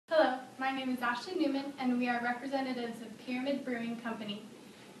my name is Ashley Newman, and we are representatives of Pyramid Brewing Company.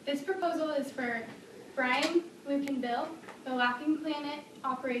 This proposal is for Brian, Luke, and Bill, the Laughing Planet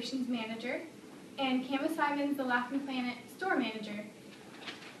Operations Manager, and Kama Simonds, the Laughing Planet Store Manager.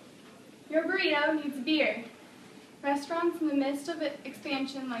 Your burrito needs beer. Restaurants in the midst of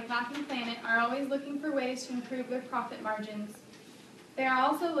expansion like Laughing Planet are always looking for ways to improve their profit margins. They are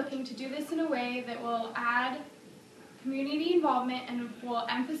also looking to do this in a way that will add community involvement and will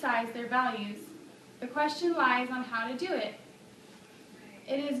emphasize their values. The question lies on how to do it.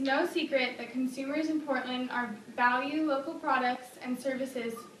 It is no secret that consumers in Portland value local products and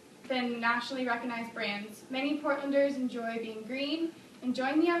services than nationally recognized brands. Many Portlanders enjoy being green,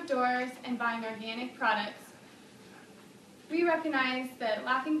 enjoying the outdoors, and buying organic products. We recognize that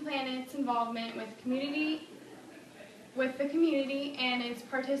Laughing Planet's involvement with the community and its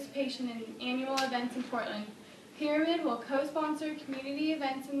participation in annual events in Portland. Pyramid will co-sponsor community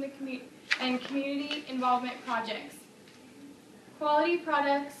events and community involvement projects. Quality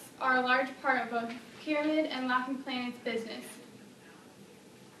products are a large part of both Pyramid and Laughing Planet's business.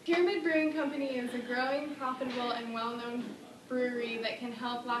 Pyramid Brewing Company is a growing, profitable, and well-known brewery that can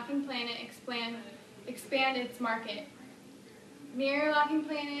help Laughing Planet expand its market. Near Laughing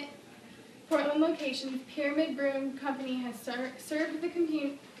Planet Portland locations, Pyramid Brewing Company has served the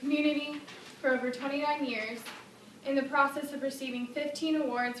community for over 29 years in the process of receiving 15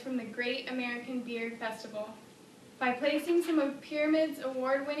 awards from the Great American Beer Festival. By placing some of Pyramid's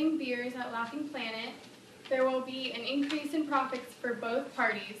award-winning beers at Laughing Planet, there will be an increase in profits for both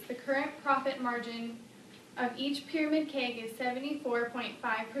parties. The current profit margin of each Pyramid keg is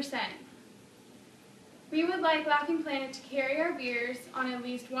 74.5%. We would like Laughing Planet to carry our beers on at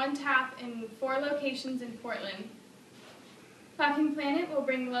least one tap in 4 locations in Portland. Laughing Planet will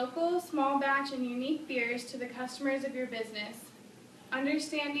bring local, small batch, and unique beers to the customers of your business.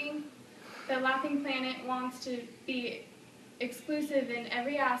 Understanding that Laughing Planet wants to be exclusive in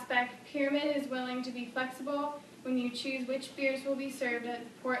every aspect, Pyramid is willing to be flexible when you choose which beers will be served at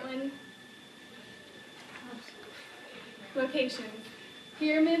Portland locations.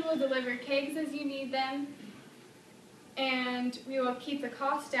 Pyramid will deliver kegs as you need them, and we will keep the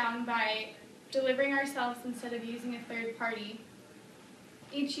cost down by delivering ourselves instead of using a third party.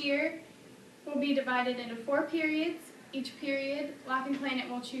 Each year will be divided into 4 periods. Each period, Laughing Planet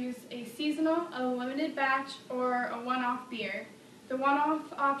will choose a seasonal, a limited batch, or a one-off beer. The one-off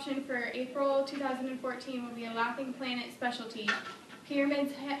option for April 2014 will be a Laughing Planet specialty.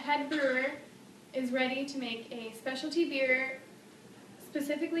 Pyramid's head brewer is ready to make a specialty beer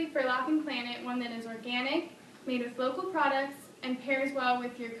specifically for Laughing Planet, one that is organic, made with local products, and pairs well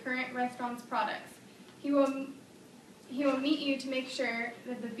with your current restaurant's products. He will meet you to make sure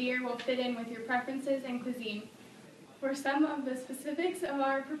that the beer will fit in with your preferences and cuisine. For some of the specifics of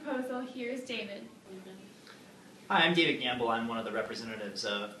our proposal, here's David. Hi, I'm David Gamble. I'm one of the representatives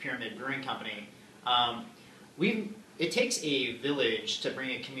of Pyramid Brewing Company. It takes a village to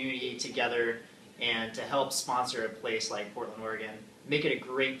bring a community together and to help sponsor a place like Portland, Oregon, make it a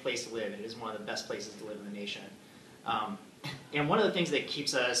great place to live. It is one of the best places to live in the nation. And one of the things that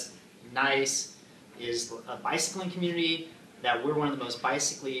keeps us nice is a bicycling community, that we're one of the most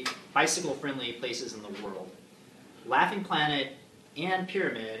bicycle-friendly places in the world. Laughing Planet and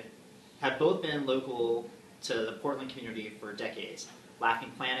Pyramid have both been local to the Portland community for decades.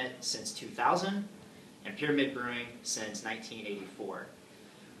 Laughing Planet since 2000, and Pyramid Brewing since 1984.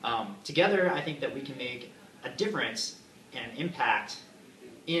 Together, I think that we can make a difference and an impact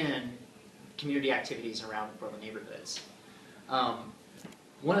in community activities around the Portland neighborhoods.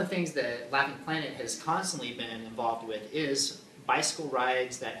 One of the things that Laughing Planet has constantly been involved with is bicycle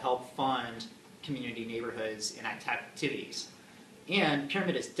rides that help fund community neighborhoods and activities. And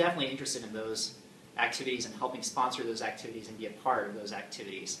Pyramid is definitely interested in those activities and helping sponsor those activities and be a part of those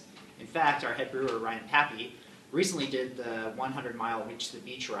activities. In fact, our head brewer, Ryan Pappy, recently did the 100-mile Reach the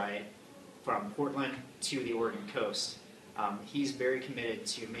Beach ride from Portland to the Oregon coast. He's very committed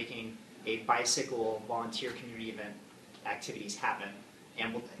to making a bicycle volunteer community event activities happen,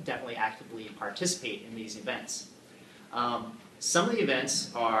 and will definitely actively participate in these events. Some of the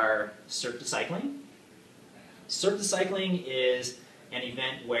events are Surf to Cycling. Surf to Cycling is an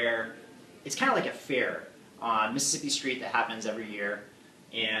event where it's kind of like a fair on Mississippi Street that happens every year,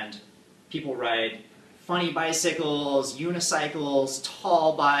 and people ride funny bicycles, unicycles,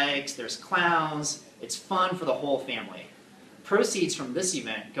 tall bikes, there's clowns. It's fun for the whole family. Proceeds from this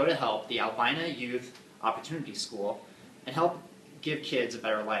event go to help the Albina Youth Opportunity School and help give kids a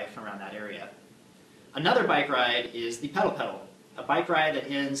better life around that area. Another bike ride is the Pedal Pedal, a bike ride that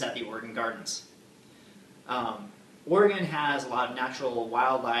ends at the Oregon Gardens. Oregon has a lot of natural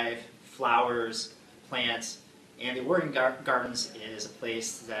wildlife, flowers, plants, and the Oregon Gardens is a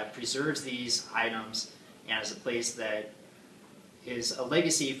place that preserves these items and is a place that is a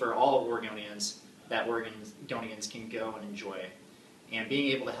legacy for all Oregonians that Oregonians can go and enjoy. And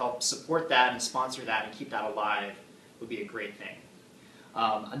being able to help support that and sponsor that and keep that alive would be a great thing.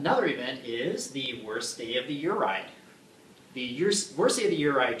 Another event is the Worst Day of the Year Ride. The Worst Day of the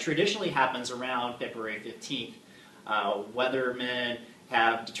Year Ride traditionally happens around February 15th. Weathermen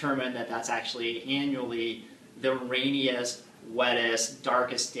have determined that that's actually annually the rainiest, wettest,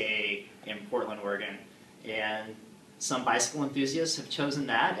 darkest day in Portland, Oregon. And some bicycle enthusiasts have chosen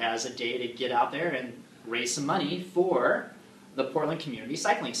that as a day to get out there and raise some money for the Portland Community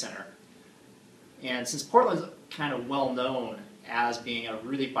Cycling Center. And since Portland's kind of well known as being a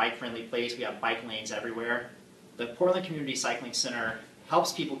really bike-friendly place, we have bike lanes everywhere, the Portland Community Cycling Center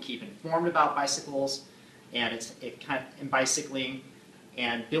helps people keep informed about bicycles and bicycling,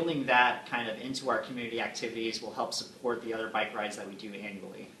 and building that kind of into our community activities will help support the other bike rides that we do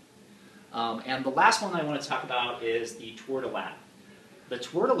annually. And the last one I want to talk about is the Tour de Lab. The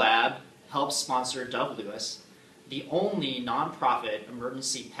Tour de Lab helps sponsor Dove Lewis, the only nonprofit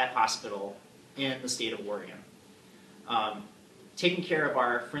emergency pet hospital in the state of Oregon. Taking care of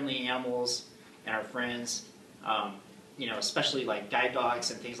our friendly animals and our friends, especially like guide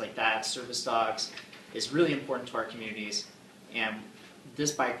dogs and things like that, service dogs, is really important to our communities, and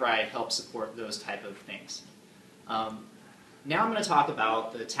this bike ride helps support those type of things. Now I'm going to talk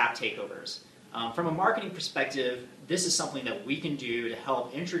about the tap takeovers. From a marketing perspective, this is something that we can do to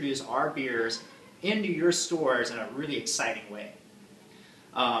help introduce our beers into your stores in a really exciting way.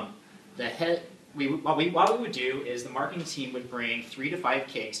 What we would do is the marketing team would bring 3 to 5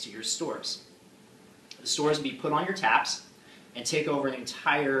 kegs to your stores. The stores would be put on your taps and take over the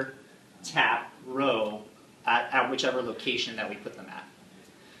entire tap row at whichever location that we put them at.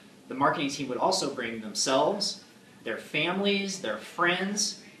 The marketing team would also bring themselves, their families, their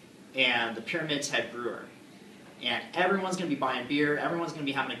friends, and the Pyramid's head brewer. And everyone's going to be buying beer, everyone's going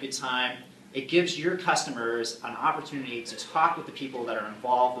to be having a good time. It gives your customers an opportunity to talk with the people that are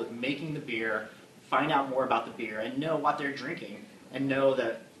involved with making the beer, find out more about the beer, and know what they're drinking, and know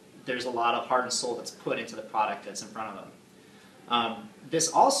that there's a lot of heart and soul that's put into the product that's in front of them. This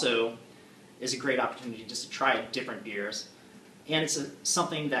also is a great opportunity just to try different beers, and it's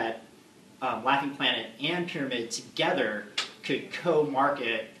something that Laughing Planet and Pyramid together could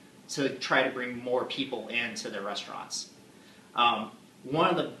co-market to try to bring more people into their restaurants. One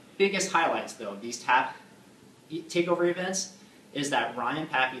of the biggest highlights, though, of these tap takeover events is that Ryan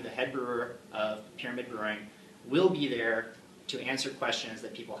Pappy, the head brewer of Pyramid Brewing, will be there to answer questions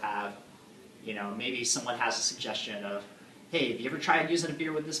that people have. Maybe someone has a suggestion of, hey, have you ever tried using a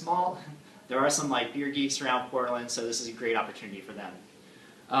beer with this malt? There are some beer geeks around Portland, so this is a great opportunity for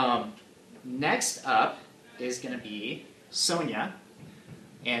them. Next up is going to be Sonia,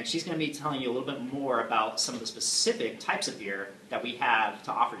 and she's going to be telling you a little bit more about some of the specific types of beer that we have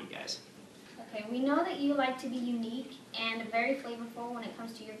to offer you guys. Okay, we know that you like to be unique and very flavorful when it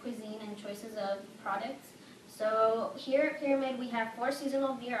comes to your cuisine and choices of products. So here at Pyramid, we have 4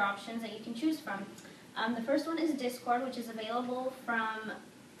 seasonal beer options that you can choose from. The first one is Discord, which is available from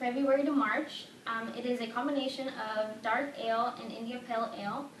February to March. It is a combination of dark ale and India Pale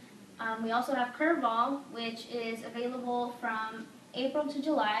Ale. We also have Curveball, which is available from April to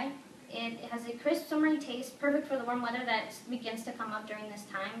July. It has a crisp summery taste, perfect for the warm weather that begins to come up during this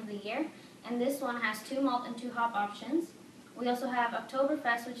time of the year. And this one has 2 malt and 2 hop options. We also have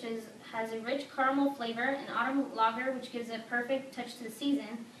Oktoberfest, which has a rich caramel flavor, and Autumn Lager, which gives a perfect touch to the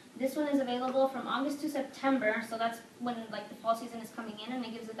season. This one is available from August to September, so that's when the fall season is coming in, and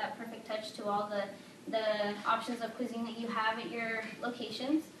it gives it that perfect touch to all the options of cuisine that you have at your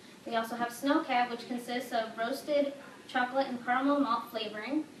locations. We also have Snow Cab, which consists of roasted chocolate and caramel malt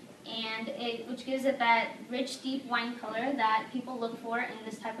flavoring, and which gives it that rich, deep wine color that people look for in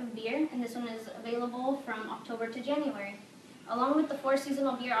this type of beer. And this one is available from October to January. Along with the 4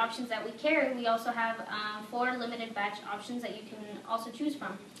 seasonal beer options that we carry, we also have 4 limited batch options that you can also choose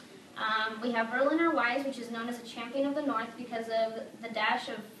from. We have Berliner Weiss, which is known as a champion of the North because of the dash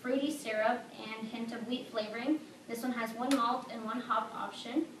of fruity syrup and hint of wheat flavoring. This one has 1 malt and 1 hop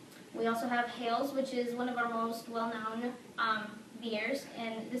option. We also have Hales, which is one of our most well-known beers,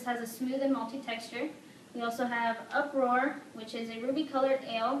 and this has a smooth and malty texture. We also have Uproar, which is a ruby-colored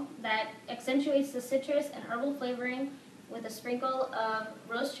ale that accentuates the citrus and herbal flavoring with a sprinkle of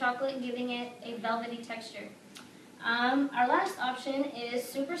roast chocolate, giving it a velvety texture. Our last option is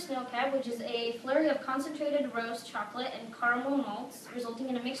Super Snow Cab, which is a flurry of concentrated roast chocolate and caramel malts, resulting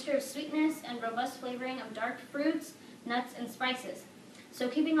in a mixture of sweetness and robust flavoring of dark fruits, nuts, and spices. So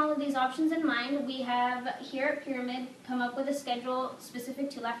keeping all of these options in mind, we have here at Pyramid come up with a schedule specific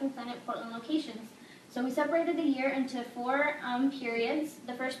to Laughing Planet Portland locations. So we separated the year into 4 periods.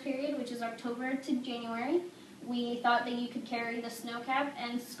 The first period, which is October to January, we thought that you could carry the Snowcap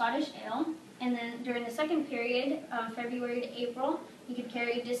and Scottish Ale. And then during the second period, February to April, you could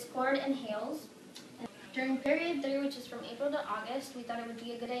carry Discord and Hales. And during period 3, which is from April to August, we thought it would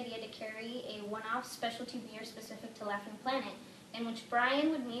be a good idea to carry a one-off specialty beer specific to Laughing Planet, in which Brian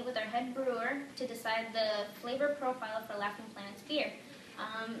would meet with our head brewer to decide the flavor profile for Laughing Planet's beer.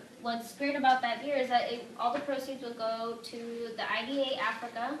 What's great about that beer is that all the proceeds will go to the IDA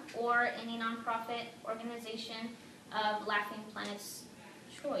Africa or any nonprofit organization of Laughing Planet's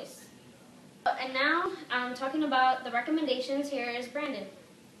choice. And now, talking about the recommendations, here is Brandon.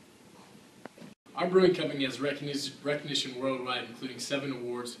 Our brewing company has recognition worldwide, including 7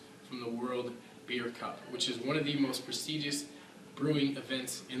 awards from the World Beer Cup, which is one of the most prestigious brewing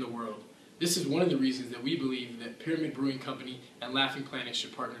events in the world. This is one of the reasons that we believe that Pyramid Brewing Company and Laughing Planet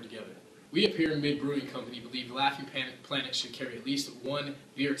should partner together. We at Pyramid Brewing Company believe Laughing Planet should carry at least 1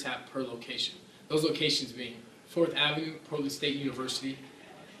 beer tap per location. Those locations being 4th Avenue, Portland State University,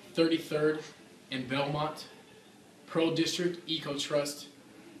 33rd and Belmont, Pearl District, Eco Trust,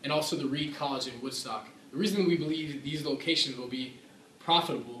 and also the Reed College in Woodstock. The reason we believe these locations will be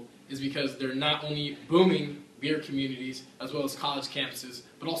profitable is because they're not only booming beer communities as well as college campuses,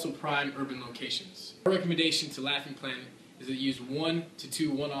 but also prime urban locations. Our recommendation to Laughing Planet is to use 1 to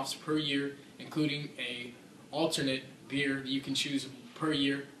 2 one-offs per year, including a alternate beer that you can choose per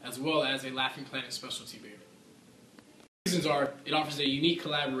year, as well as a Laughing Planet specialty beer. The reasons are, it offers a unique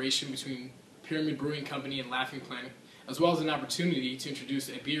collaboration between Pyramid Brewing Company and Laughing Planet, as well as an opportunity to introduce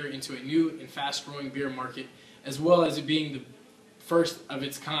a beer into a new and fast-growing beer market, as well as it being the first of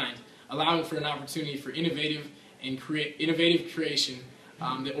its kind, allowing for an opportunity for innovative creation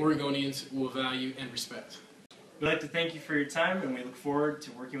that Oregonians will value and respect. We'd like to thank you for your time, and we look forward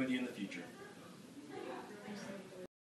to working with you in the future.